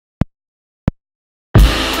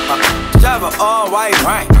Drive a all white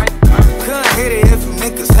rank. Couldn't hit it if you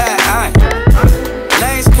niggas had iron.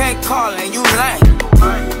 Lanes can't call and you lame.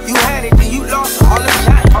 You had it and you lost all the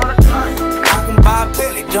time. I can buy a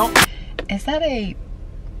Billy, don't. Is that a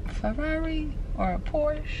Ferrari or a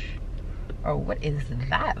Porsche? Or what is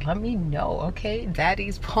that? Let me know, okay?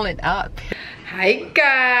 Daddy's pulling up. Hi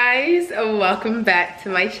guys, welcome back to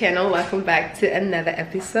my channel. Welcome back to another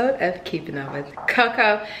episode of Keeping Up with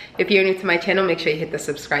Coco. If you're new to my channel, make sure you hit the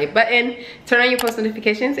subscribe button, turn on your post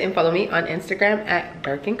notifications, and follow me on Instagram at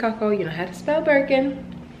Birkin Coco. You know how to spell Birkin,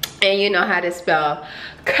 and you know how to spell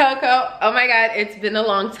Coco. Oh my god, it's been a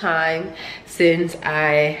long time since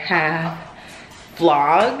I have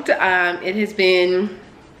vlogged. It has been,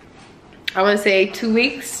 I want to say 2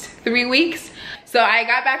 weeks, 3 weeks. So I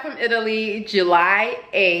got back from Italy July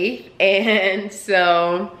 8th, and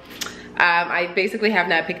so I basically have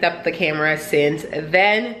not picked up the camera since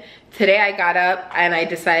then. Today I got up and I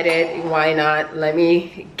decided, why not, let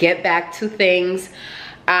me get back to things.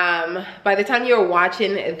 By the time you're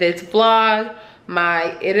watching this vlog,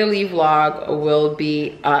 my Italy vlog will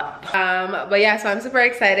be up. But yeah, so I'm super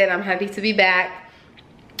excited. I'm happy to be back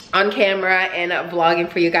on camera and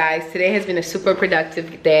vlogging for you guys. Today has been a super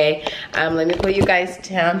productive day. Let me put you guys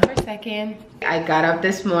down for a second. I got up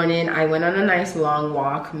this morning. I went on a nice long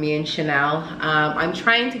walk, me and Chanel. I'm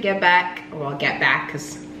trying to get back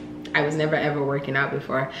because I was never ever working out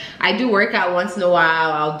before. I do work out once in a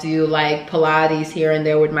while. I'll do like Pilates here and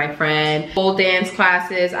there with my friend. Pole dance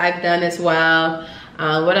classes I've done as well.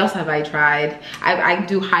 What else have I tried? I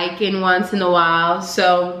do hiking once in a while.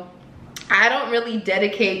 So I don't really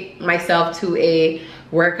dedicate myself to a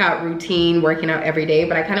workout routine, working out every day,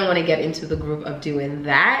 but I kind of want to get into the groove of doing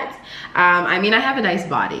that. I mean, I have a nice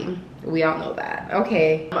body. We all know that.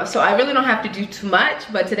 Okay, so I really don't have to do too much,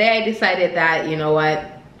 but today I decided that, you know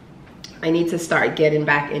what, I need to start getting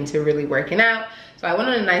back into really working out. So I went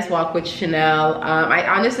on a nice walk with Chanel. I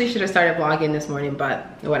honestly should have started vlogging this morning, but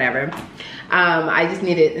whatever. I just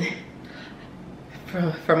needed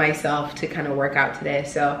for myself to kind of work out today.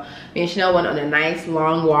 So me and Chanel went on a nice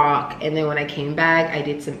long walk, and then when I came back, I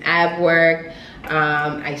did some ab work.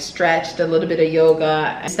 I stretched, a little bit of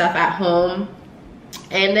yoga and stuff at home,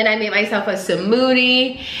 and then I made myself a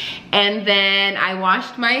smoothie, and then I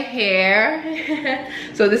washed my hair.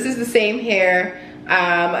 So this is the same hair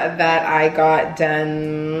that I got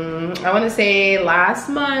done, I want to say last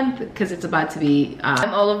month, because it's about to be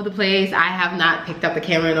I'm all over the place. I have not picked up the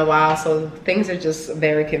camera in a while, so things are just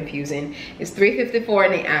very confusing. It's 3:54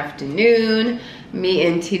 in the afternoon. Me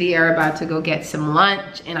and TD are about to go get some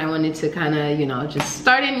lunch, and I wanted to kind of, you know, just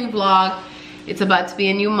start a new vlog. It's about to be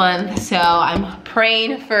a new month, so I'm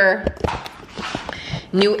praying for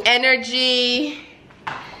new energy,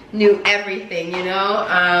 new everything, you know.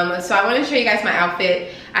 So I want to show you guys my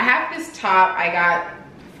outfit. I have this top I got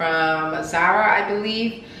from Zara, I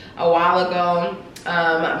believe, a while ago.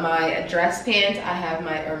 My dress pants, I have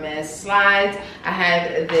my Hermes slides, I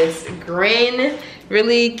have this green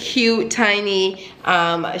really cute tiny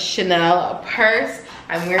Chanel purse.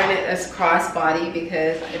 I'm wearing it as crossbody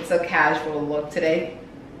because it's a casual look today.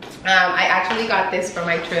 I actually got this for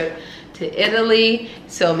my trip to Italy,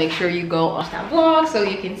 so make sure you go on that vlog so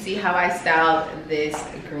you can see how I styled this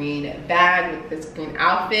green bag with this green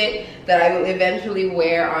outfit that I will eventually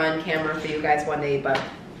wear on camera for you guys one day. But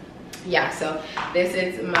yeah, so this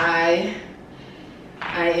is my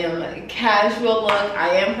casual look. I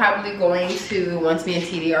am probably going to, once me and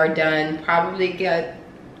TD are done, probably get,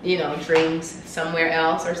 you know, drinks somewhere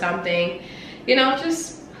else or something, you know,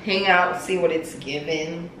 just hang out, see what it's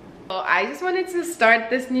given. I just wanted to start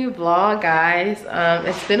this new vlog, guys.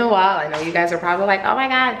 It's been a while. I know you guys are probably like, oh my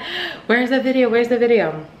god, where's the video, where's the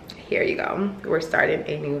video? Here you go. We're starting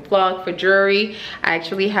a new vlog. For jewelry, I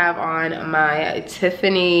actually have on my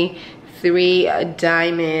Tiffany 3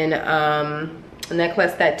 diamond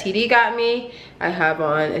necklace that TD got me. I have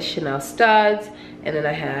on a Chanel studs, and then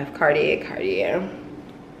I have Cartier.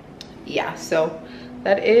 Yeah, so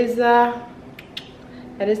that is the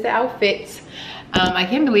outfit. I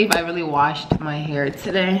can't believe I really washed my hair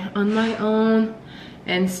today on my own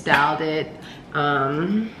and styled it.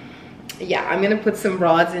 Yeah, I'm gonna put some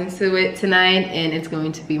rods into it tonight, and it's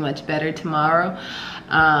going to be much better tomorrow,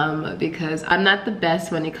 because I'm not the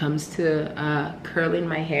best when it comes to curling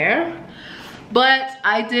my hair. But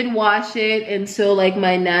I did wash it, and so like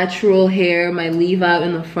my natural hair, my leave out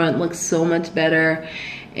in the front looks so much better.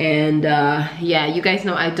 And yeah, you guys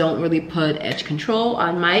know I don't really put edge control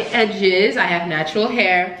on my edges. I have natural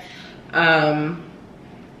hair,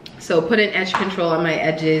 so putting edge control on my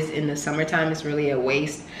edges in the summertime is really a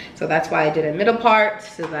waste. So that's why I did a middle part,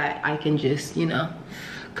 so that I can just, you know,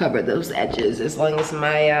 cover those edges. As long as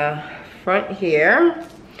my front here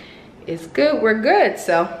is good, we're good.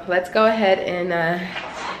 So let's go ahead and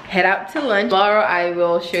head out to lunch. Tomorrow I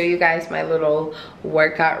will show you guys my little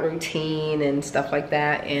workout routine and stuff like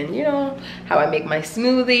that, and you know, how I make my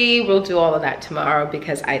smoothie. We'll do all of that tomorrow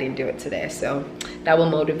because I didn't do it today, so that will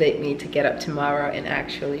motivate me to get up tomorrow and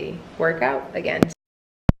actually work out again.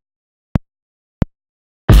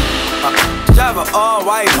 Driver all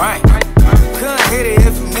white, right? Couldn't hit it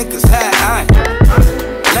if you niggas had iron.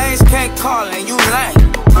 Lanes can't call and you lame.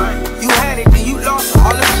 You had it, then you lost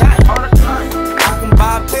all the time. I can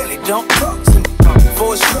buy a Billy, don't talk to me.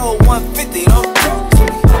 For a show 150, don't talk to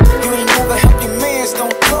me. You ain't never help your mans,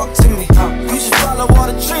 don't talk to me. You should follow all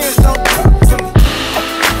the trends, don't talk to me.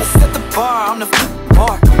 I set the bar, I'm the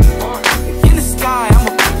bar. In the sky, I'm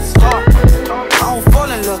a star. I don't fall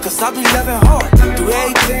in love, cause I be loving hard. Do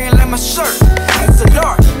everything like my shirt, it's a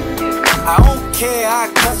large. I don't care,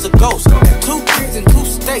 I cuss a ghost. 2 kids in 2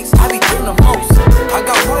 states, I be doing the most. I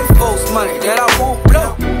got white folks money that I won't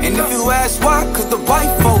blow. And if you ask why, cause the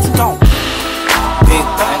white folks don't. Big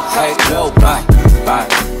bank, take little bank,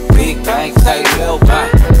 bank. Big bank, take little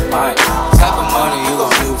bank, bank. Type of money you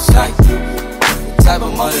gon' use, like. Type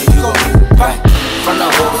of money you gon' use, bank. From the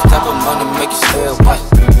hoes, type of money make you stay white.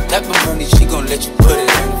 Type of money she gon' let you put it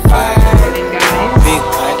in the fire. Big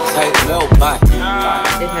bank, take little bank.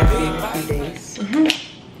 It has been a few days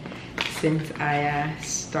since I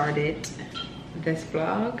started this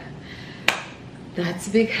vlog. That's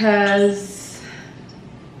because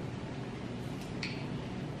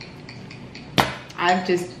I've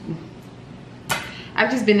just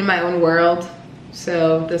been in my own world.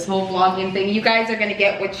 So this whole vlogging thing, you guys are gonna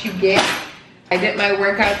get what you get. I did my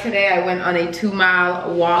workout today. I went on a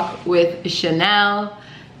 2-mile walk with Chanel.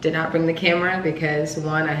 Did not bring the camera because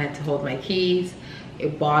one, I had to hold my keys, a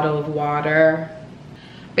bottle of water.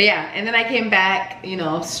 But yeah, and then I came back, you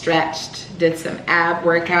know, stretched, did some ab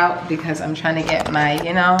workout because I'm trying to get my,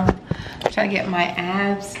 you know, trying to get my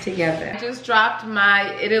abs together. I just dropped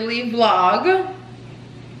my Italy vlog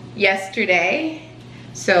yesterday,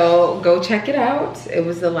 so go check it out. It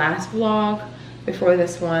was the last vlog before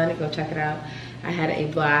this one. Go check it out. I had a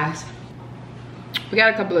blast. We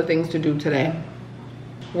got a couple of things to do today.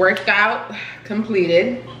 Workout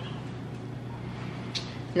completed.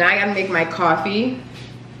 Now I gotta make my coffee.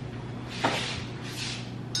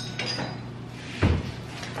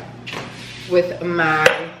 With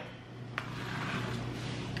my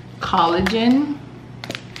collagen.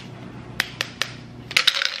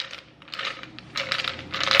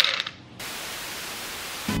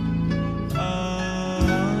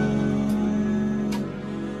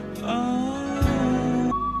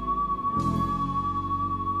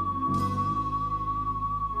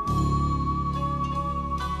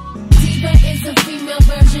 Is a female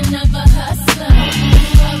version of a hustler,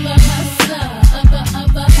 of a hustler, of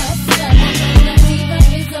a hustler. Diva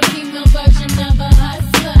is a female version of a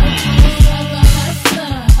hustler, of a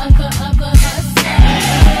hustler, of a hustler.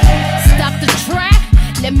 Stop the track,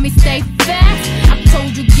 let me stay fast. I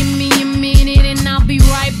told you give me a minute and I'll be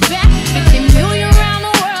right back. 50 million around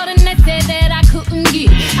the world and they said that I couldn't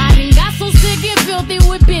get. I done got so sick and filthy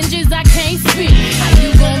with binges I can't spit. How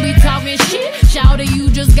you gon' be talking shit? Shout you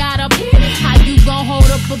just got up here. How you gon' hold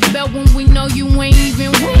up a belt when we know you ain't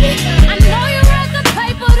even with it? I know you read the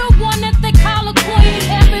paper, the one that they call a queen.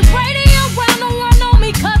 Every radio around the world know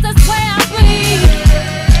me cause that's where I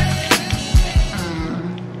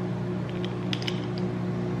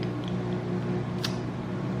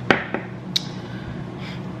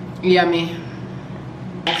bleed. Yummy.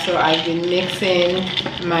 So I've been mixing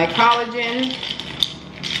my collagen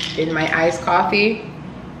in my iced coffee.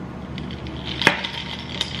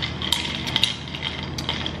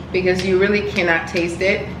 Because you really cannot taste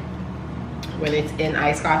it when it's in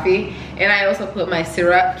iced coffee. And I also put my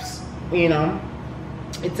syrups, you know,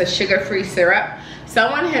 it's a sugar-free syrup.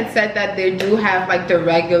 Someone had said that they do have like the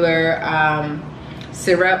regular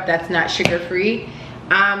syrup that's not sugar-free.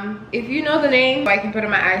 If you know the name, I can put in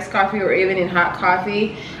my iced coffee or even in hot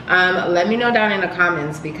coffee. Let me know down in the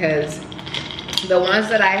comments, because the ones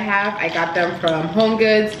that I have, I got them from Home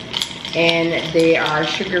Goods and they are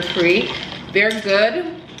sugar-free. They're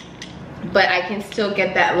good, but I can still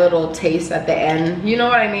get that little taste at the end. You know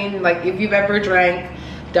what I mean? Like if you've ever drank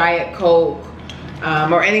Diet Coke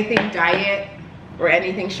or anything diet or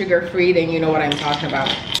anything sugar-free, then you know what I'm talking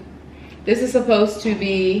about. This is supposed to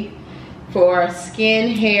be for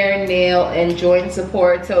skin, hair, nail, and joint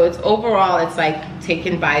support. So it's overall, it's like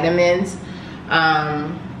taking vitamins.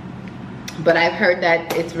 But I've heard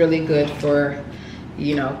that it's really good for,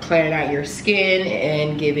 you know, clearing out your skin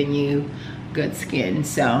and giving you good skin.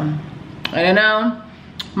 So I don't know,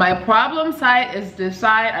 my problem side is this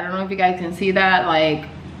side. I don't know if you guys can see that, like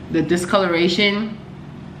the discoloration.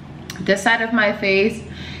 This side of my face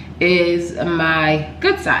is my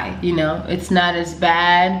good side, you know, it's not as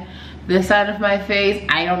bad. This side of my face,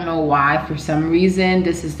 I don't know why, for some reason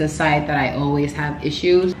this is the side that I always have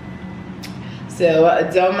issues. So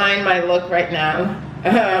don't mind my look right now.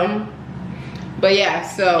 But yeah,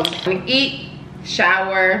 so I'm gonna eat,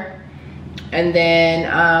 shower, and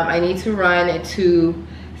then I need to run to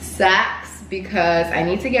Saks because I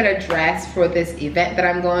need to get a dress for this event that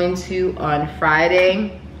I'm going to on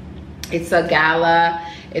Friday. It's a gala.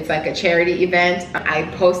 It's like a charity event. I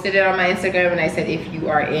posted it on my Instagram and I said, if you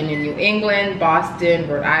are in New England, Boston,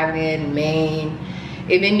 Rhode Island, Maine,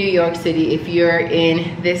 even New York City, if you're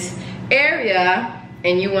in this area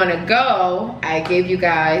and you want to go, I gave you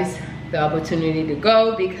guys the opportunity to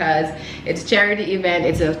go because it's a charity event.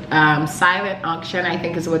 It's a silent auction, I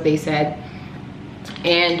think is what they said.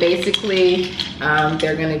 And basically,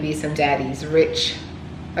 there are gonna be some daddies, rich,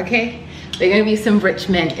 okay? There are gonna be some rich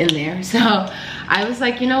men in there. So I was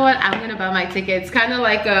like, you know what? I'm gonna buy my ticket. It's kind of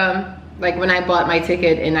like when I bought my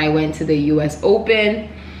ticket and I went to the US Open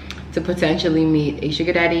to potentially meet a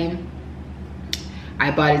sugar daddy. I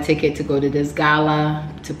bought a ticket to go to this gala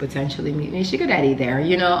to potentially meet a sugar daddy there,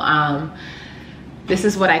 you know. This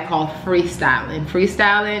is what I call freestyling.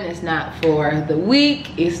 Freestyling is not for the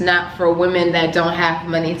weak. It's not for women that don't have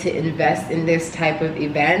money to invest in this type of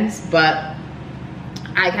events, but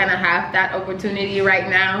I kind of have that opportunity right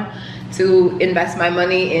now to invest my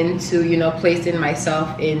money into, you know, placing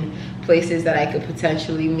myself in places that I could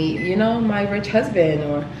potentially meet, you know, my rich husband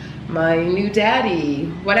or my new daddy,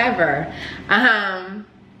 whatever.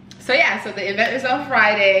 So yeah, so the event is on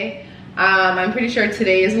Friday. I'm pretty sure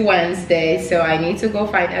today is Wednesday, so I need to go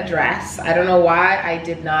find a dress. I don't know why I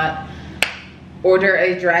did not order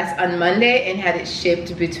a dress on Monday and had it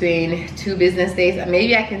shipped between 2 business days.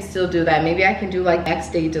 Maybe I can still do that. Maybe I can do like next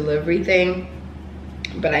day delivery thing,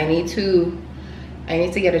 but I need to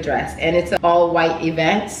get a dress, and it's an all white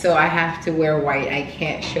event, so I have to wear white. I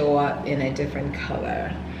can't show up in a different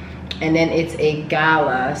color. And then it's a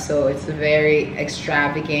gala, so it's very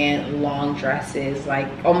extravagant, long dresses, like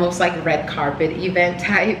almost like red carpet event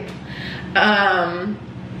type.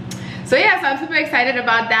 So yeah, so I'm super excited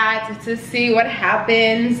about that, to see what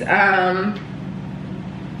happens.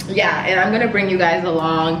 Yeah, and I'm gonna bring you guys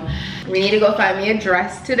along. We need to go find me a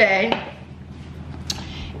dress today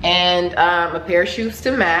and a pair of shoes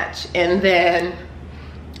to match, and then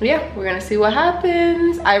yeah, we're gonna see what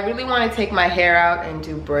happens. I really want to take my hair out and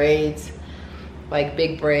do braids, like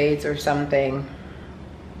big braids or something.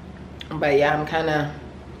 But yeah, I'm kind of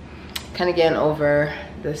getting over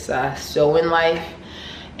this sewing life,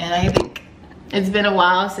 and I think it's been a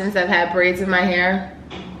while since I've had braids in my hair,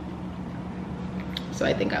 so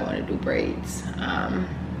I think I want to do braids.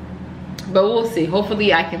 But we'll see.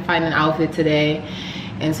 Hopefully I can find an outfit today,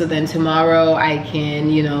 and so then tomorrow I can,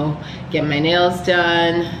 you know, get my nails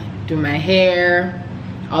done, do my hair,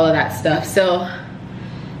 all of that stuff. So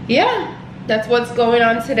yeah, that's what's going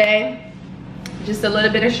on today. Just a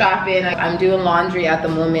little bit of shopping. I'm doing laundry at the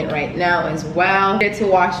moment right now as well. Here to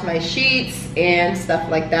wash my sheets and stuff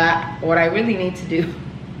like that. What I really need to do,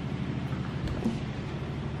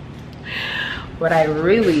 what I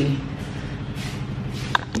really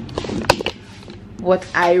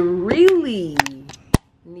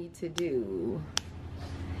need to do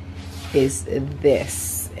is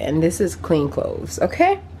this, and this is clean clothes,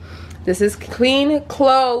 okay? This is clean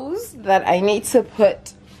clothes that I need to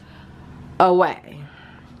put away.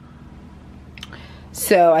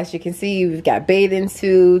 So as you can see, we've got bathing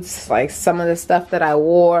suits, like some of the stuff that I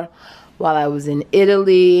wore while I was in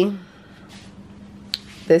Italy.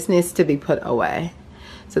 This needs to be put away.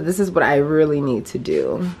 So this is what I really need to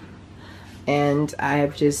do, and I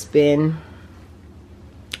have just been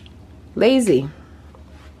lazy.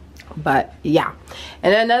 But yeah,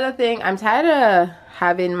 and another thing, I'm tired of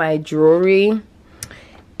having my jewelry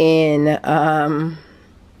in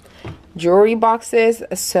jewelry boxes,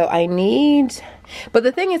 so I need, but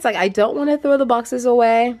the thing is, like, I don't want to throw the boxes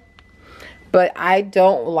away, but I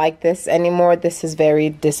don't like this anymore. This is very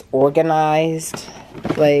disorganized.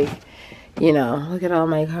 Like, you know, look at all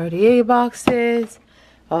my Cartier boxes,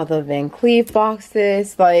 all the Van Cleef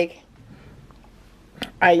boxes. Like,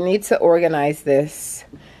 I need to organize this.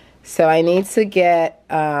 So I need to get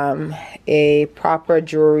a proper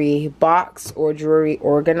jewelry box or jewelry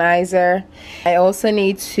organizer. I also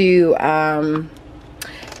need to,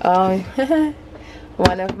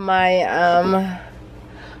 one of my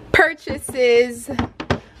purchases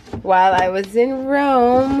while I was in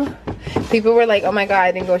Rome People were like, oh my god,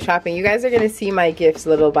 I didn't go shopping. You guys are gonna see my gifts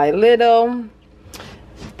little by little.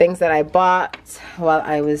 Things that I bought while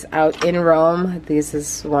I was out in Rome. This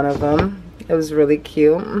is one of them. It was really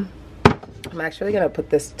cute. I'm actually gonna put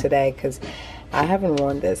this today because I haven't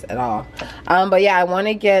worn this at all. But yeah, I want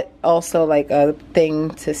to get also like a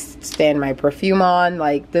thing to stand my perfume on.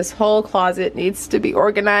 Like, this whole closet needs to be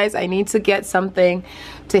organized. I need to get something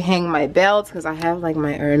to hang my belts because I have like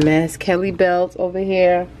my Hermes Kelly belt over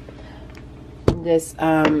here. This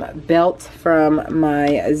belt from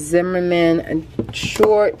my Zimmerman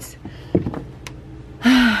shorts.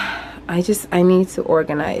 I need to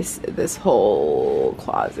organize this whole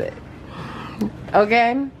closet.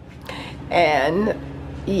 Okay? And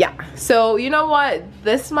yeah, so you know what,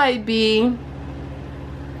 this might be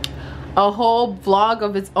a whole vlog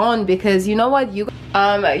of its own, because you know what, you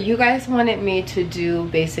guys wanted me to do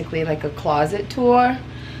basically like a closet tour.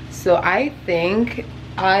 So I think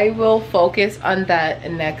I will focus on that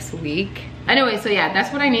next week. Anyway, so yeah,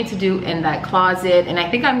 that's what I need to do in that closet. And I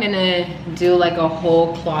think I'm gonna do like a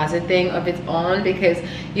whole closet thing of its own, because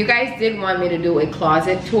you guys did want me to do a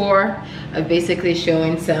closet tour of basically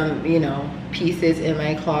showing some, you know, pieces in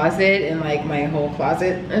my closet and like my whole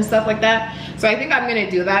closet and stuff like that. So I think I'm gonna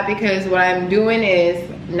do that, because what I'm doing is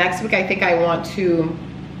next week I think I want to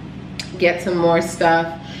get some more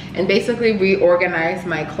stuff and basically reorganize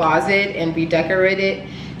my closet and redecorate it.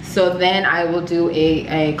 So then I will do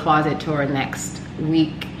a closet tour next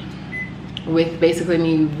week with basically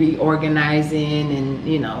me reorganizing and,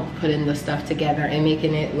 you know, putting the stuff together and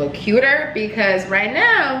making it look cuter, because right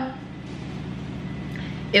now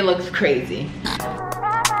it looks crazy.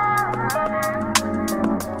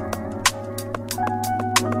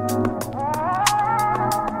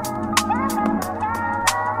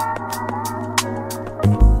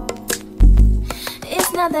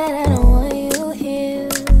 It's not that I don't want you here.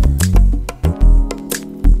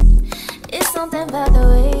 It's something about the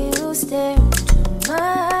way you stare into my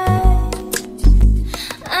eyes.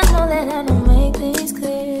 I know that I don't make things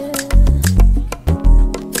clear.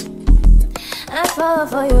 I fall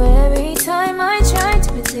for you every time I try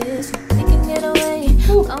to resist. We can get away.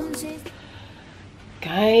 Come chase.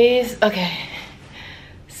 Guys, okay.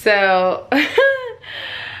 So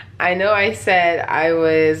I know I said I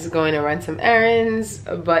was going to run some errands,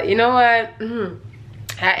 but you know what?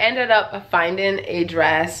 I ended up finding a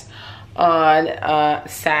dress on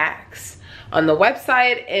Saks on the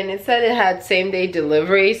website, and it said it had same-day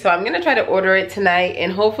delivery. So I'm gonna try to order it tonight,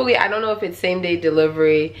 and hopefully, I don't know if it's same-day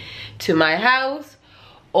delivery to my house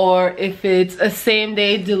or if it's a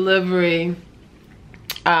same-day delivery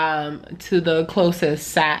to the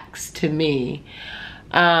closest Saks to me.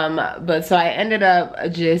 But so I ended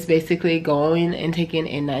up just basically going and taking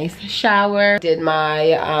a nice shower, did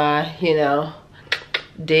my you know,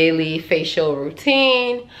 daily facial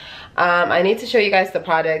routine. I need to show you guys the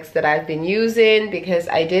products that I've been using, because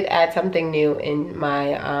I did add something new in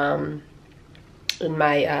my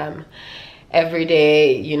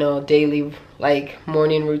everyday, you know, daily, like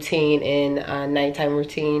morning routine and nighttime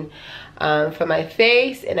routine for my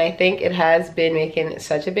face, and I think it has been making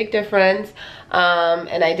such a big difference.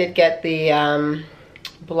 And I did get the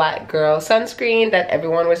Black Girl sunscreen that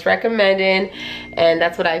everyone was recommending, and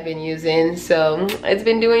that's what I've been using. So it's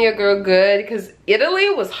been doing your girl good, because Italy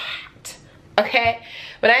was hot. Okay,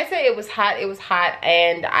 when I say it was hot, it was hot,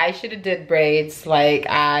 and I should have did braids like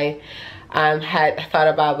I had thought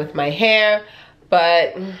about with my hair,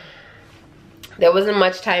 but there wasn't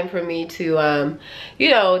much time for me to you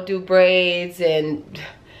know, do braids and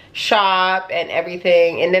shop and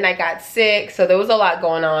everything. And then I got sick, so there was a lot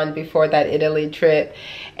going on before that Italy trip.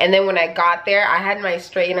 And then when I got there, I had my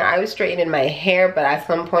straightener. I was straightening my hair, but at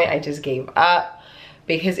some point I just gave up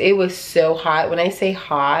because it was so hot. When I say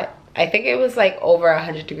hot, I think it was like over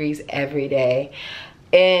 100 degrees every day,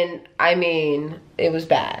 and I mean, it was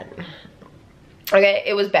bad. Okay,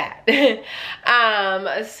 it was bad.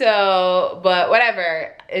 So, but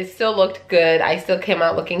whatever, it still looked good. I still came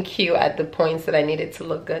out looking cute at the points that I needed to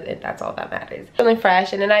look good, and that's all that matters. Feeling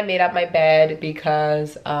fresh. And then I made up my bed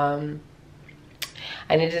because I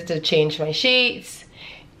needed to change my sheets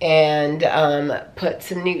and put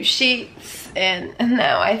some new sheets, and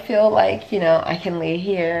now I feel like, you know, I can lay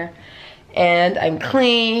here and I'm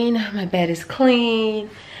clean. My bed is clean.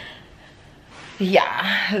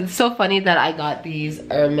 Yeah, it's so funny that I got these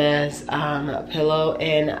Hermes pillow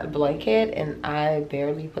and blanket, and I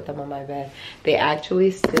barely put them on my bed. They actually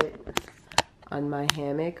sit on my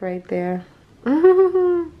hammock right there.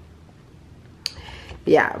 Yeah,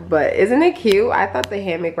 Yeah, but isn't it cute? I thought the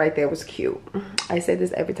hammock right there was cute. I say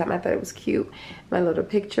this every time. I thought it was cute. My little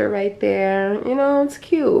picture right there, you know, it's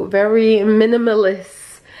cute. Very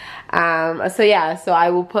minimalist. So yeah, so I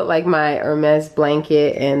will put like my Hermes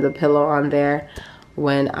blanket and the pillow on there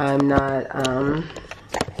when I'm not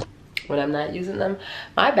using them.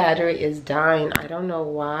 My battery is dying. I don't know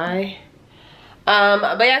why.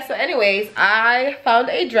 But yeah, so anyways, I found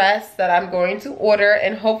a dress that I'm going to order,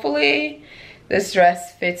 and hopefully this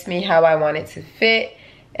dress fits me how I want it to fit,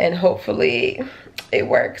 and hopefully it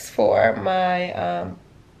works for my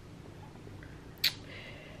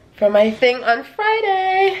thing on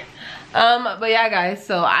Friday. But yeah, guys,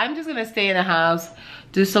 so I'm just gonna stay in the house,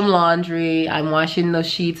 do some laundry. I'm washing those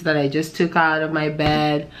sheets that I just took out of my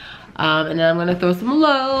bed, and then I'm gonna throw some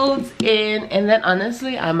loads in, and then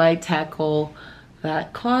honestly I might tackle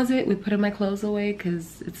that closet we put in my clothes away,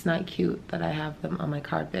 because it's not cute that I have them on my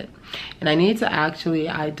carpet. And I need to actually,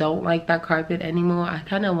 I don't like that carpet anymore. I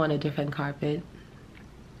kind of want a different carpet.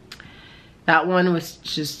 That one was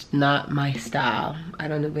just not my style. I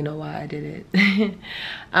don't even know why I did it.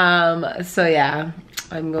 So yeah,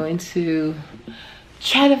 I'm going to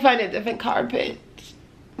try to find a different carpet,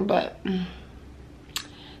 but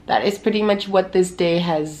that is pretty much what this day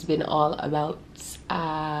has been all about.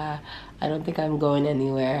 I don't think I'm going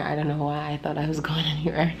anywhere. I don't know why I thought I was going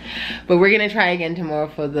anywhere. But we're gonna try again tomorrow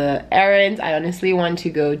for the errands. I honestly want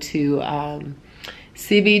to go to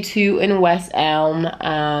CB2 in West Elm.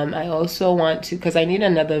 I also want to, because I need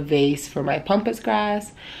another vase for my pampas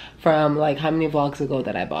grass from like how many vlogs ago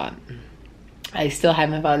that I bought. I still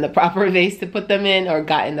haven't found the proper vase to put them in, or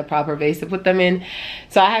gotten the proper vase to put them in.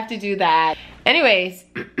 So I have to do that. Anyways,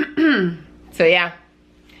 so yeah.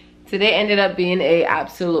 Today ended up being a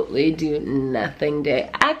absolutely do nothing day.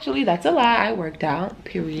 Actually, that's a lie. I worked out,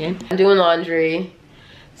 period. I'm doing laundry.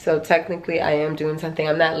 So technically I am doing something.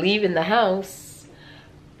 I'm not leaving the house,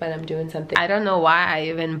 but I'm doing something. I don't know why I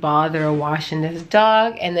even bother washing this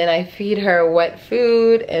dog. And then I feed her wet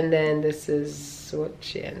food. And then this is what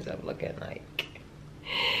she ends up looking like.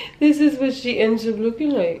 This is what she ends up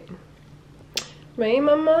looking like. Right,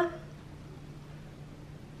 mama?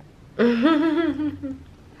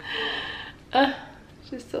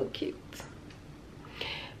 She's so cute.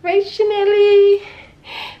 Right, Chanelly?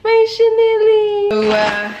 Right, Chanelly?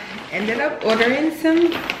 So, ended up ordering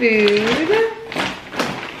some food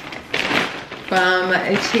from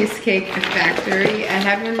a Cheesecake Factory. I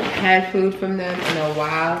haven't had food from them in a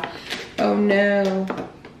while. Oh no.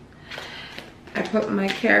 I put my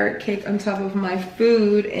carrot cake on top of my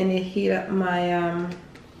food and it heated up my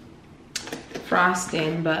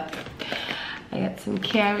frosting, but I got some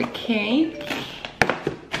carrot cake.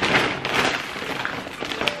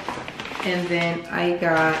 And then I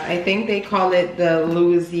got, I think they call it the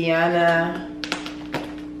Louisiana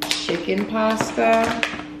chicken pasta.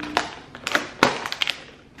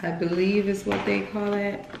 I believe is what they call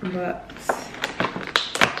it, but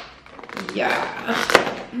yeah.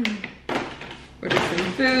 Ordered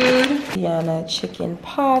some food. Louisiana chicken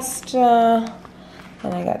pasta.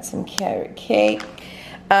 And I got some carrot cake.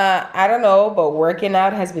 I don't know, but working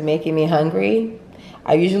out has been making me hungry.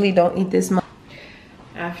 I usually don't eat this much.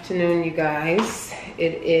 Afternoon, you guys.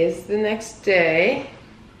 It is the next day.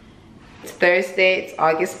 It's Thursday, it's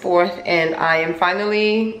August 4th, and I am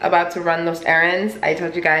finally about to run those errands I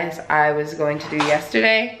told you guys I was going to do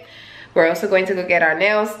yesterday. We're also going to go get our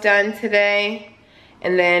nails done today.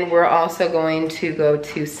 And then we're also going to go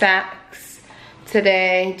to Saks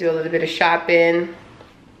today, do a little bit of shopping.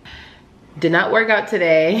 Did not work out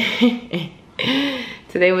today.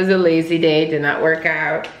 Today was a lazy day, did not work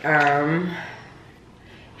out.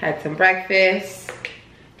 Had some breakfast,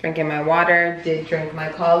 drinking my water, did drink my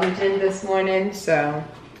collagen this morning, so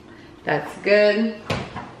that's good.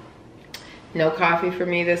 No coffee for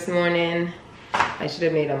me this morning. I should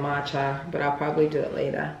have made a matcha, but I'll probably do it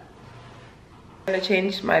later. I'm gonna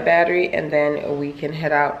change my battery and then we can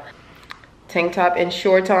head out. Tank top and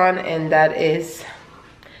shorts on, and that is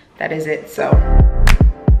it. So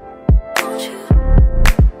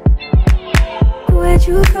where'd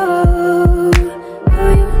you go?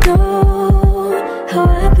 Girl, you know how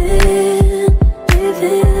I've been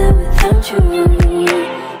living without you.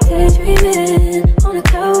 Daydreaming on a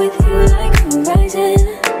cloud with you like horizon.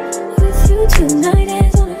 With you tonight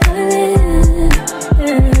is on an island.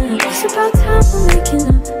 Yeah. It's about time for making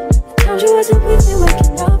up. The times you wasn't with me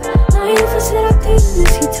waking up. Now you said I didn't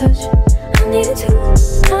miss your touch. I needed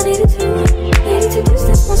to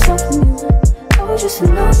distance myself from you. I was just to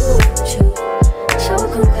know you were true. So I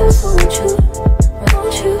come close.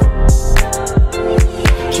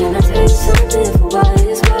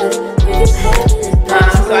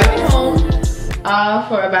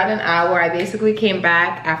 an hour. I basically came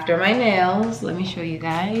back after my nails. Let me show you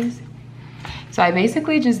guys. So I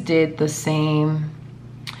basically just did the same,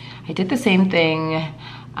 thing,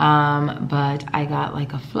 but I got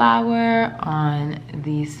like a flower on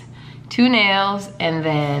these 2 nails and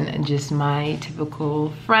then just my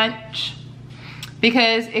typical French,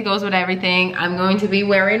 because it goes with everything. I'm going to be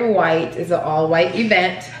wearing white. It's an all white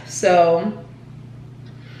event, so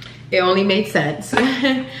it only made sense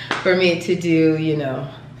for me to do, you know,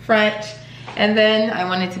 French. And then I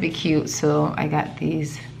wanted to be cute, so I got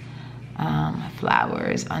these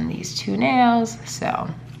flowers on these 2 nails. So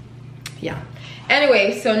yeah,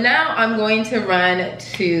 anyway, so now I'm going to run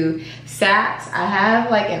to Saks. I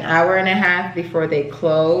have like an hour and a half before they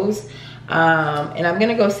close, and I'm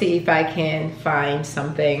gonna go see if I can find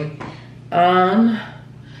something to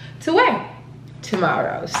wear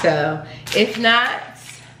tomorrow. So if not,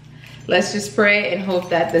 let's just pray and hope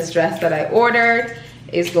that this dress that I ordered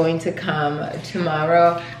is going to come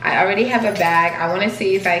tomorrow. I already have a bag. I want to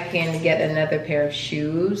see if I can get another pair of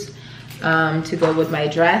shoes to go with my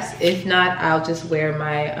dress. If not, I'll just wear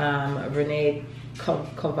my Renee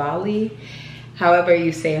Cavalli, however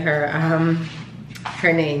you say her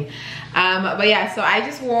name. But yeah, so I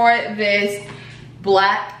just wore this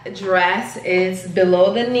black dress. It's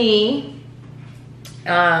below the knee.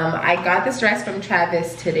 I got this dress from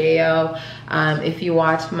Travis Tadeo. If you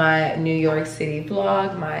watch my New York City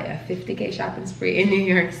vlog, my 50K shopping spree in New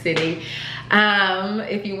York City,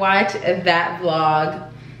 if you watch that vlog,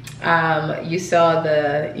 you saw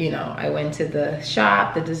the, you know, I went to the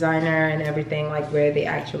shop, the designer and everything, like where they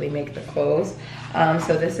actually make the clothes.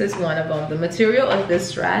 So this is one of them. The material of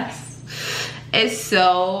this dress is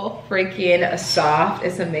so freaking soft.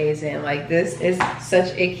 It's amazing. Like, this is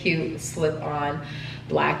such a cute slip-on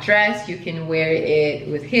black dress. You can wear it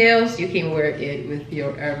with heels. You can wear it with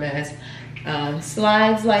your Hermes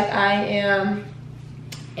slides like I am.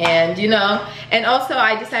 And, you know, and also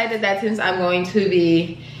I decided that since I'm going to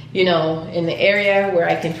be, you know, in the area where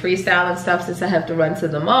I can freestyle and stuff, since I have to run to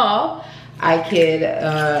the mall, I could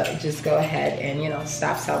just go ahead and, you know,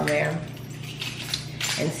 stop somewhere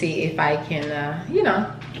and see if I can, you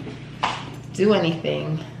know, do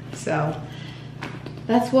anything. So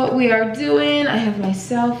that's what we are doing. I have my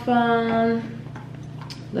cell phone,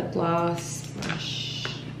 lip gloss, brush,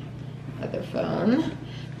 other phone.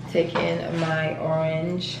 Taking my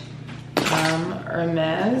orange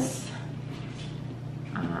Hermes.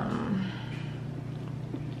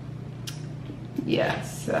 Yeah,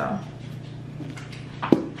 so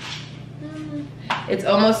it's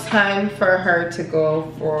almost time for her to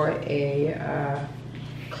go for a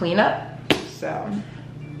cleanup. So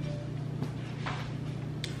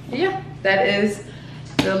yeah, that is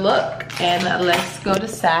the look. And let's go to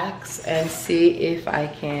Saks and see if I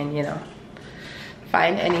can, you know,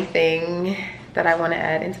 find anything that I want to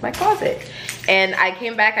add into my closet. And I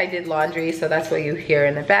came back, I did laundry, so that's what you hear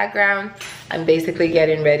in the background. I'm basically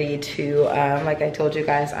getting ready to, like I told you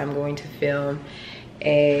guys, I'm going to film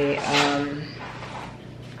a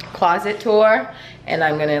closet tour, and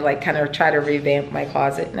I'm gonna like kind of try to revamp my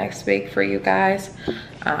closet next week for you guys.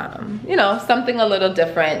 You know, something a little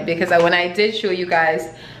different, because when I did show you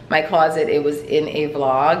guys my closet, it was in a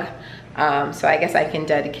vlog. So I guess I can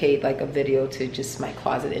dedicate like a video to just my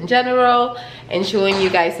closet in general and showing you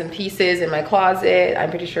guys some pieces in my closet. I'm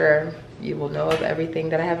pretty sure you will know of everything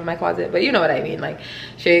that I have in my closet, but you know what I mean, like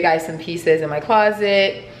show you guys some pieces in my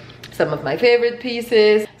closet, some of my favorite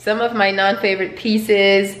pieces, some of my non-favorite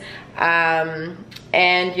pieces,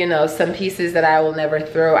 and you know, some pieces that I will never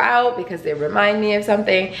throw out because they remind me of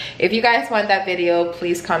something. If you guys want that video,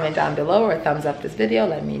 please comment down below or thumbs up this video,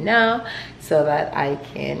 let me know, so that I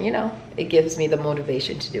can, you know, it gives me the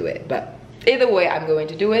motivation to do it. But either way, I'm going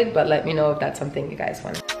to do it, but let me know if that's something you guys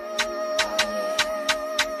want.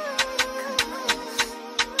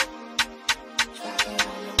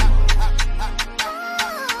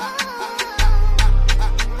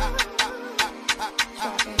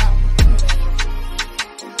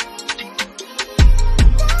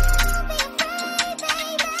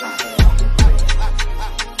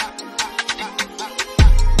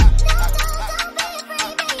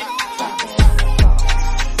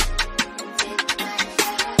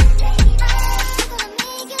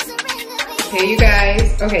 Hey you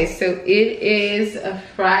guys, okay, so it is a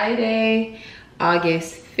Friday,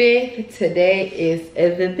 August 5th. Today is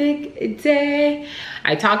the big day.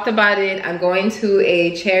 I talked about it. I'm going to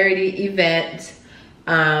a charity event,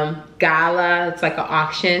 Gala. It's like an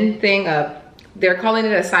auction thing. They're calling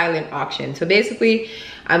it a silent auction. So basically,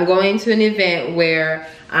 I'm going to an event where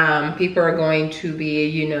people are going to be,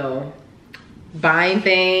 you know, buying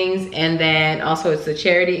things, and then also it's a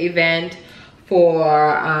charity event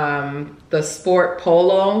for the sport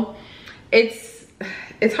polo. It's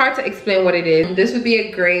hard to explain what it is. This would be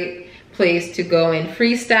a great place to go and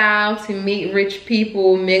freestyle, to meet rich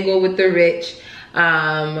people, mingle with the rich.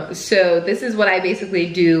 So this is what I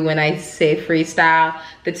basically do when I say freestyle.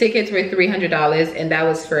 The tickets were $300, and that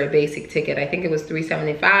was for a basic ticket. I think it was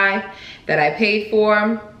 $375 that I paid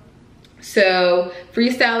for. So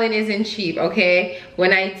freestyling isn't cheap, okay?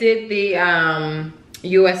 When I did the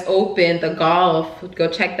US Open, the golf, go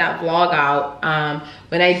check that vlog out.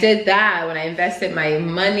 When I did that, when I invested my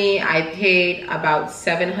money, I paid about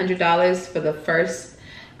 $700 for the first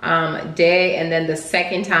day, and then the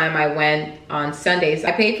second time I went on Sundays.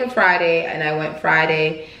 I paid for Friday, and I went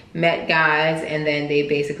Friday, met guys, and then they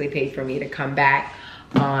basically paid for me to come back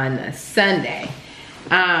on Sunday.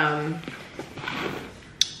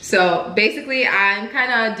 So basically I'm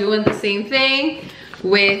kind of doing the same thing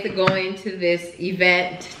with going to this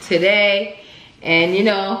event today, and you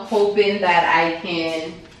know, hoping that I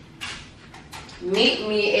can meet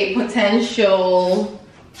me a potential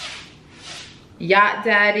yacht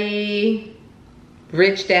daddy,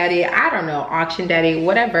 rich daddy, I don't know, auction daddy,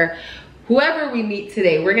 whatever. Whoever we meet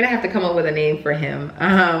today, we're gonna have to come up with a name for him.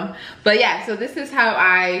 But yeah, so this is how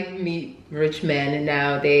I meet rich men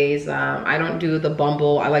nowadays. I don't do the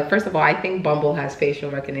Bumble. First of all, I think Bumble has facial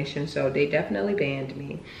recognition, so they definitely banned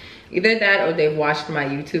me. Either that, or they've watched my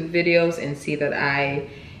YouTube videos and see that I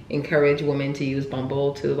encourage women to use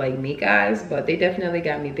Bumble to like meet guys, but they definitely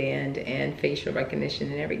got me banned, and facial recognition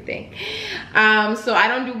and everything. So I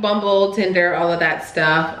don't do Bumble, Tinder, all of that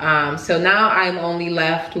stuff. So now I'm only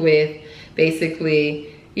left with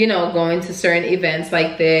basically, you know, going to certain events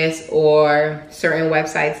like this, or certain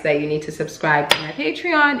websites that you need to subscribe to my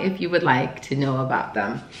Patreon if you would like to know about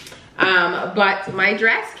them. But my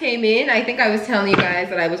dress came in. I think I was telling you guys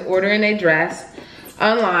that I was ordering a dress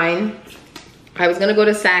online. I was gonna go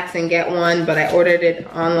to Saks and get one, but I ordered it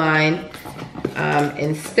online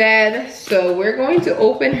instead. So we're going to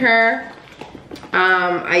open her.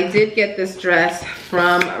 I did get this dress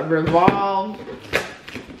from Revolve.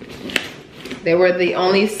 They were the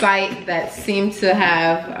only site that seemed to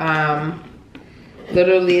have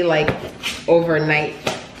literally like overnight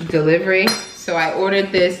delivery. So I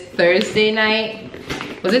ordered this Thursday night.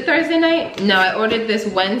 Was it Thursday night? No, I ordered this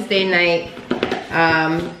Wednesday night.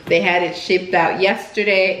 They had it shipped out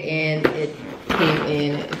yesterday, and it came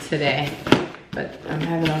in today. But I'm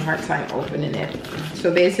having a hard time opening it.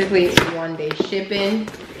 So basically it's 1-day shipping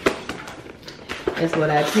is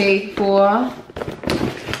what I paid for.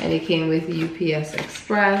 And it came with UPS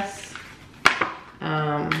Express.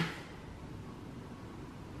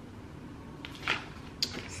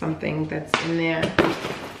 Something that's in there.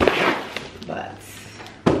 But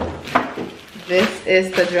this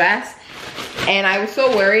is the dress. And I was so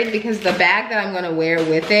worried because the bag that I'm gonna wear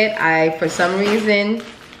with it, I, for some reason,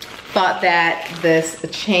 thought that this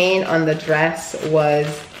chain on the dress was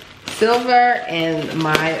silver, and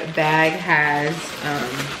my bag has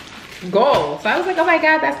gold. So I was like, oh my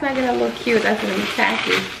God, that's not gonna look cute. That's gonna be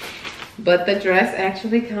tacky. But the dress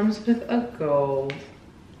actually comes with a gold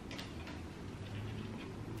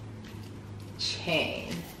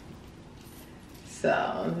chain.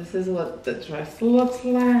 So this is what the dress looks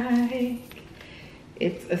like.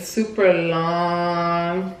 It's a super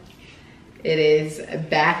long. It is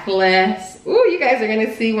backless. Ooh, you guys are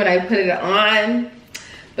gonna see when I put it on.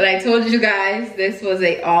 But I told you guys this was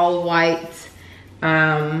a all white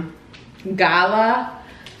Gala.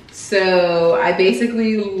 So I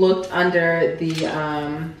basically looked under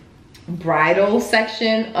the bridal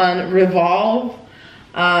section on Revolve,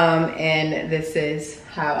 and this is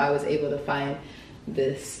how I was able to find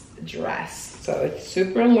this dress. So it's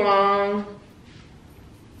super long,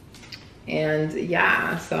 and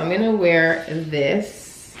yeah, so I'm gonna wear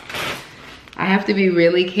this. I have to be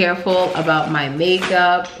really careful about my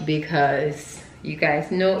makeup because you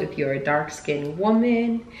guys know, if you're a dark-skinned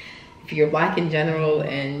woman, if you're black in general,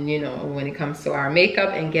 and you know, when it comes to our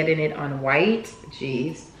makeup and getting it on white,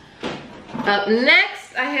 geez. Up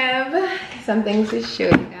next, I have something to show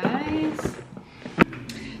you guys.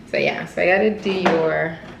 So yeah, so I got a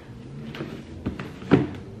Dior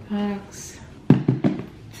box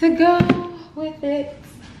to go with it.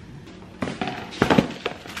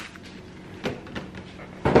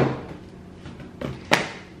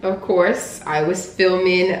 Of course, I was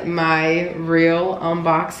filming my real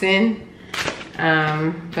unboxing,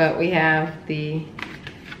 but we have the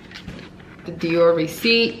Dior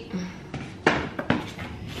receipt.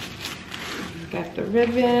 Got the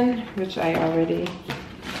ribbon, which I already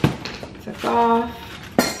took off.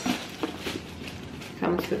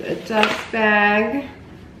 comes with a dust bag.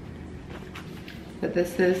 But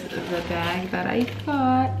this is the bag that I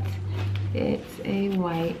got. It's a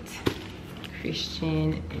white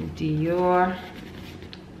Christian Dior.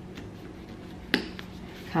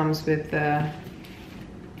 Comes with the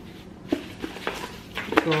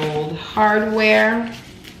gold hardware.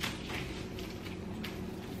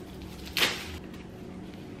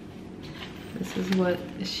 This is what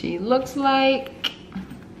she looks like.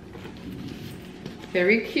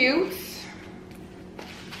 Very cute.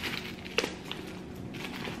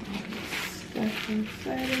 Stuff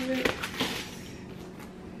inside of it.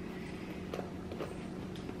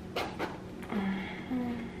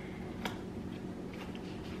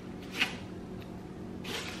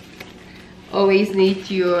 Always need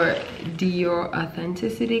your Dior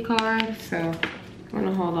authenticity card, so I'm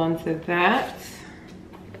gonna hold on to that.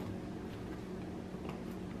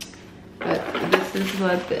 But this is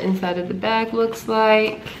what the inside of the bag looks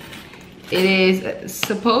like. It is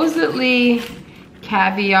supposedly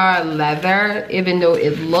caviar leather, even though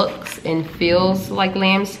it looks and feels like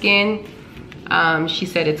lambskin. She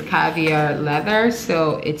said it's caviar leather,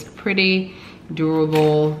 so it's pretty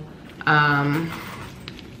durable.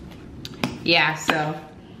 Yeah, so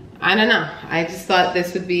I don't know. I just thought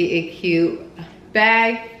this would be a cute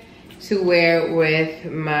bag to wear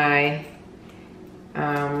with my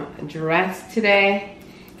dress today.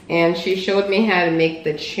 And she showed me how to make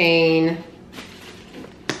the chain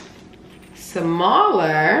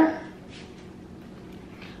smaller,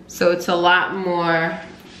 so it's a lot more,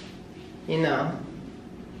 you know,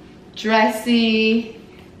 dressy.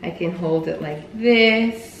 I can hold it like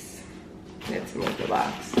this. Let's move the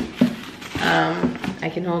box. I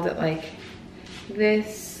can hold it like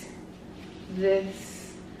this,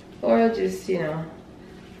 or just, you know,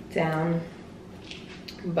 down.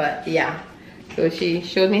 But yeah, so she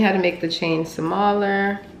showed me how to make the chain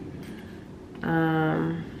smaller.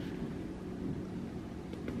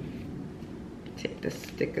 Take the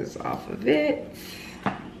stickers off of it.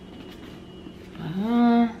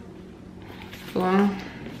 Boom.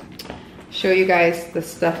 Show you guys the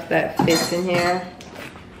stuff that fits in here.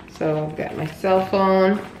 So I've got my cell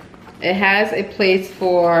phone. It has a place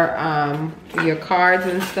for your cards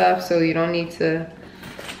and stuff, so you don't need to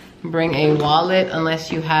bring a wallet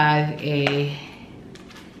unless you have a,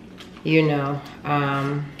 you know,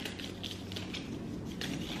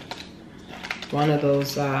 one of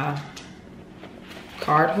those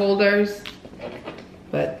card holders.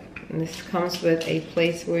 But this comes with a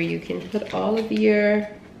place where you can put all of your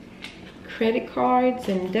credit cards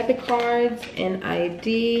and debit cards and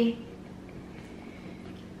ID.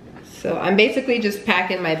 So I'm basically just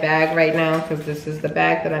packing my bag right now because this is the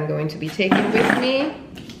bag that I'm going to be taking with me.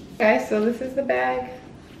 Okay, so this is the bag.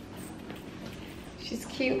 She's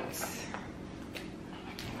cute.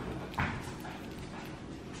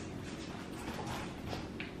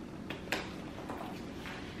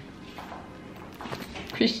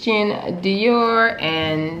 Christian Dior,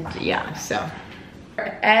 and yeah, so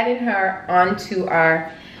added her onto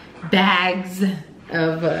our bags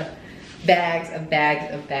of bags,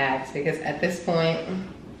 because at this point,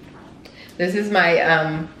 this is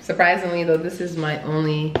my surprisingly though, this is my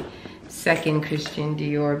only second Christian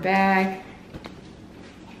Dior bag.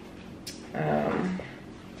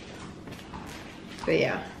 But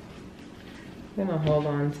yeah, I'm gonna hold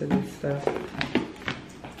on to this stuff.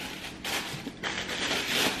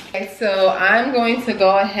 Okay, so I'm going to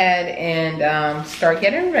go ahead and start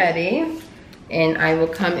getting ready, and I will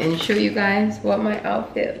come and show you guys what my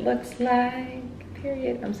outfit looks like,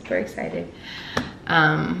 period. I'm super excited.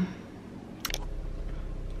 All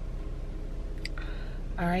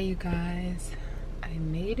right, you guys, I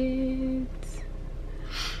made it.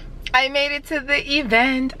 I made it to the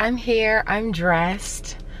event. I'm here, I'm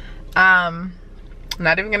dressed. I'm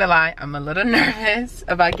not even gonna lie, I'm a little nervous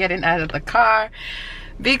about getting out of the car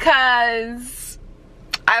because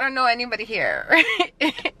I don't know anybody here.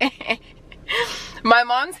 My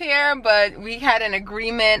mom's here, but we had an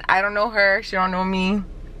agreement. I don't know her, she don't know me.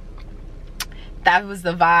 That was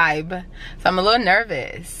the vibe. So I'm a little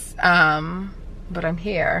nervous, but I'm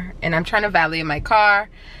here and I'm trying to valet my car,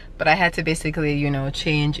 but I had to basically, you know,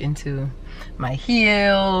 change into my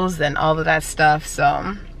heels and all of that stuff. So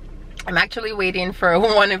I'm actually waiting for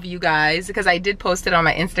one of you guys because I did post it on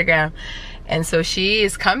my Instagram. And so she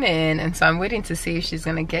is coming, and so I'm waiting to see if she's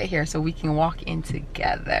gonna get here so we can walk in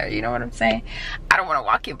together. You know what I'm saying? I don't wanna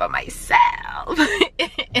walk in by myself.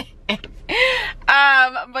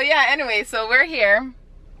 But yeah, anyway, so we're here.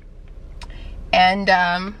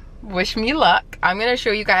 And wish me luck. I'm gonna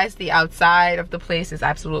show you guys the outside of the place. Is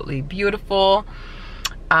absolutely beautiful.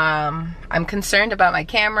 I'm concerned about my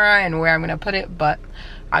camera and where I'm gonna put it, but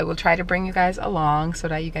I will try to bring you guys along so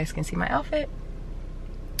that you guys can see my outfit.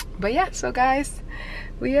 But yeah, so guys,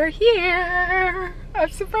 we are here. I'm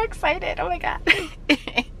super excited. Oh my god.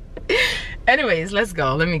 Anyways, let's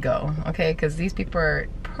go. Let me go, okay? Because these people are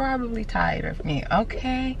probably tired of me.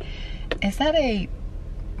 Okay, is that a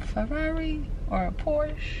Ferrari or a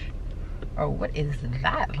Porsche? Or what is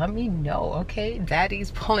that? Let me know, okay?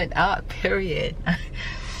 Daddy's pulling up, period.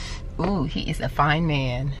 Ooh, he is a fine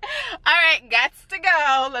man. All right, gots to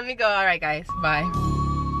go. Let me go. All right, guys, bye.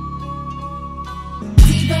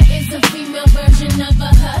 Diva is a female version of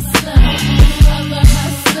a hustler, of a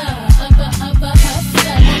hustler, of a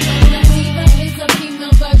hustler. Diva is a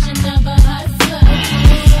female version of a hustler,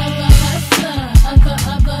 of a hustler, of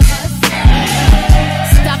a hustler.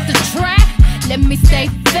 Stop the track, let me stay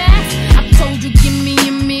fast. I told you give me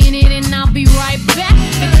a minute and I'll be right back.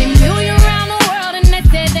 50 million around the world and they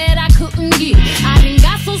said that I couldn't get. I done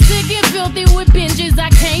got so sick and filthy with binges I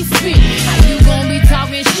can't spit. How you gon' be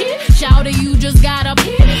talking shit? Shouty, you just got up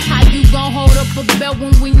here. How you gon' hold up a belt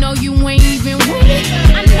when we know you ain't even with it?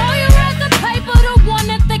 I know you read the paper, the one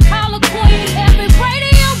that they call a queen. Every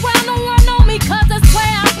radio around the world know me 'cause that's where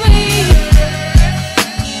I be.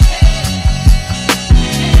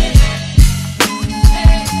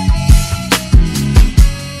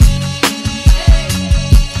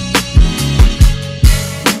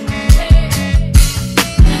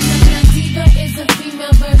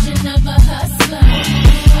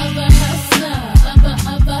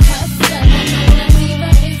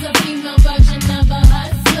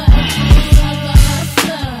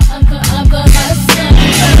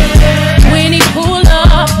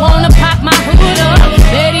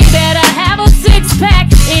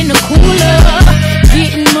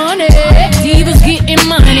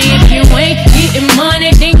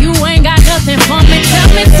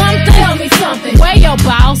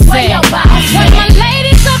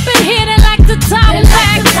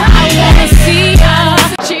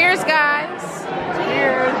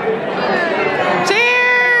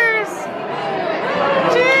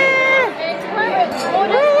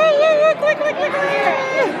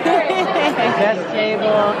 Best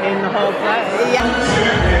table in the whole place. Yeah.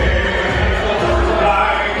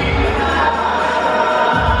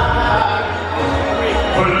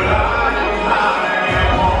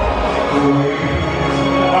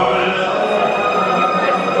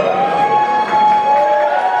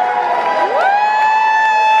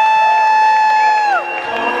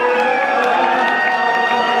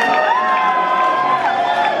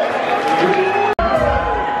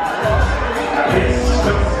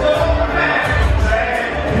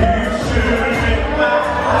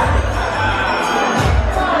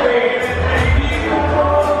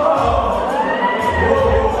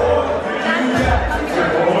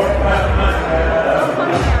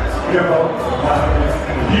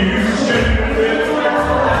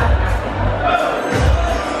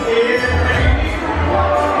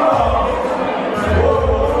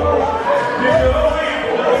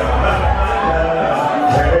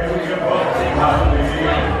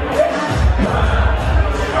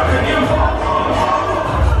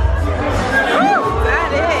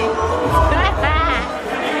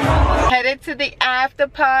 To the after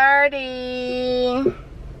party. You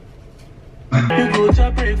go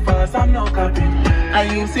to breakfast, I'm not capping.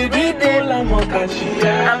 And you see the goal, I'm not catching.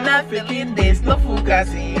 I'm not faking this, no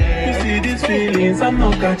fugazi. You see these feelings, I'm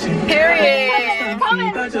not catching. Period.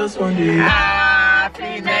 I just want the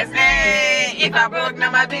happiness. If I broke, now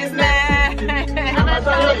my business. I'm not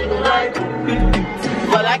you right.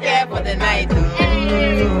 All I care for the night.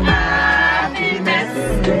 Happiness.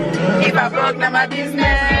 If I broke, now my business.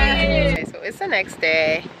 Okay, so it's the next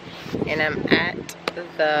day, and I'm at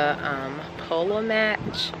the polo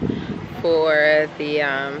match for the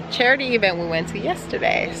charity event we went to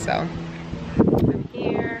yesterday. So I'm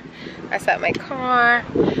here. I sat in my car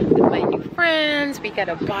with my new friends. We got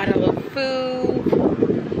a bottle of food.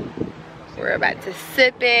 We're about to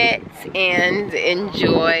sip it and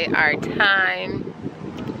enjoy our time.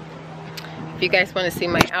 If you guys want to see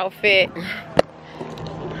my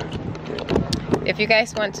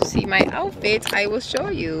outfit, I will show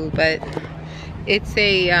you. But it's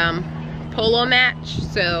a polo match,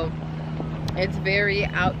 so it's very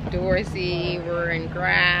outdoorsy. We're in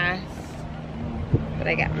grass, but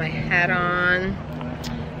I got my hat on.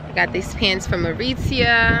 I got these pants from Mauritius.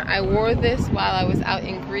 I wore this while I was out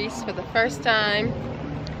in Greece for the first time.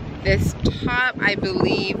 This top, I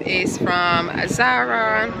believe, is from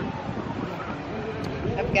Zara.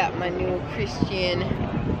 I've got my new Christian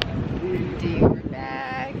Dior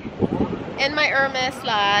bag and my Hermes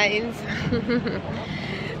slides.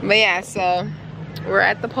 But yeah, so we're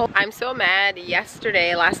at the Polo. I'm so mad.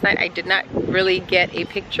 Last night I did not really get a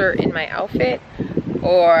picture in my outfit,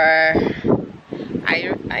 or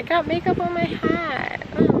I got makeup on my hat.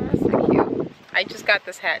 Oh, that's so cute. I just got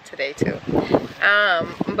this hat today too.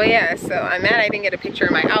 But yeah, so I'm mad I didn't get a picture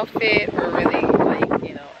in my outfit, or really like,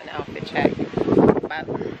 you know, an outfit check. But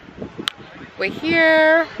we're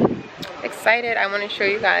here. Excited. I want to show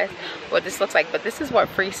you guys what this looks like, but this is what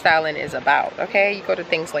freestyling is about. Okay, you go to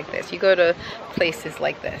things like this, you go to places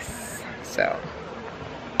like this. So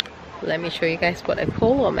let me show you guys what a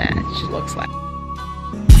polo match looks like.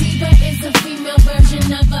 Diva is a female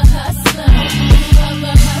version of a hustler, of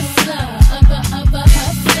a hustler, of a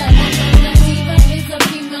hustler. Diva is a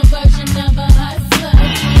female version of a hustler,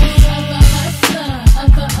 of a hustler,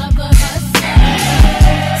 of a hustler.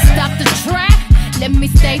 Stop the track, let me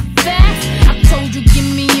stay fast. I told you give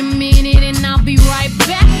me a minute and I'll be right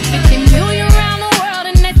back. 50 million around the world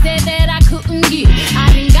and they said that I couldn't get.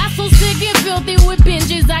 I done got so sick and filthy with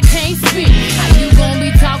pinches I can't spit. How you gon'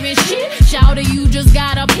 be talking shit? Shouter, you just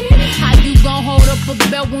got a pit. How you gon' hold up a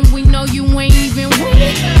belt when we know you ain't even with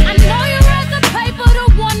it? I know you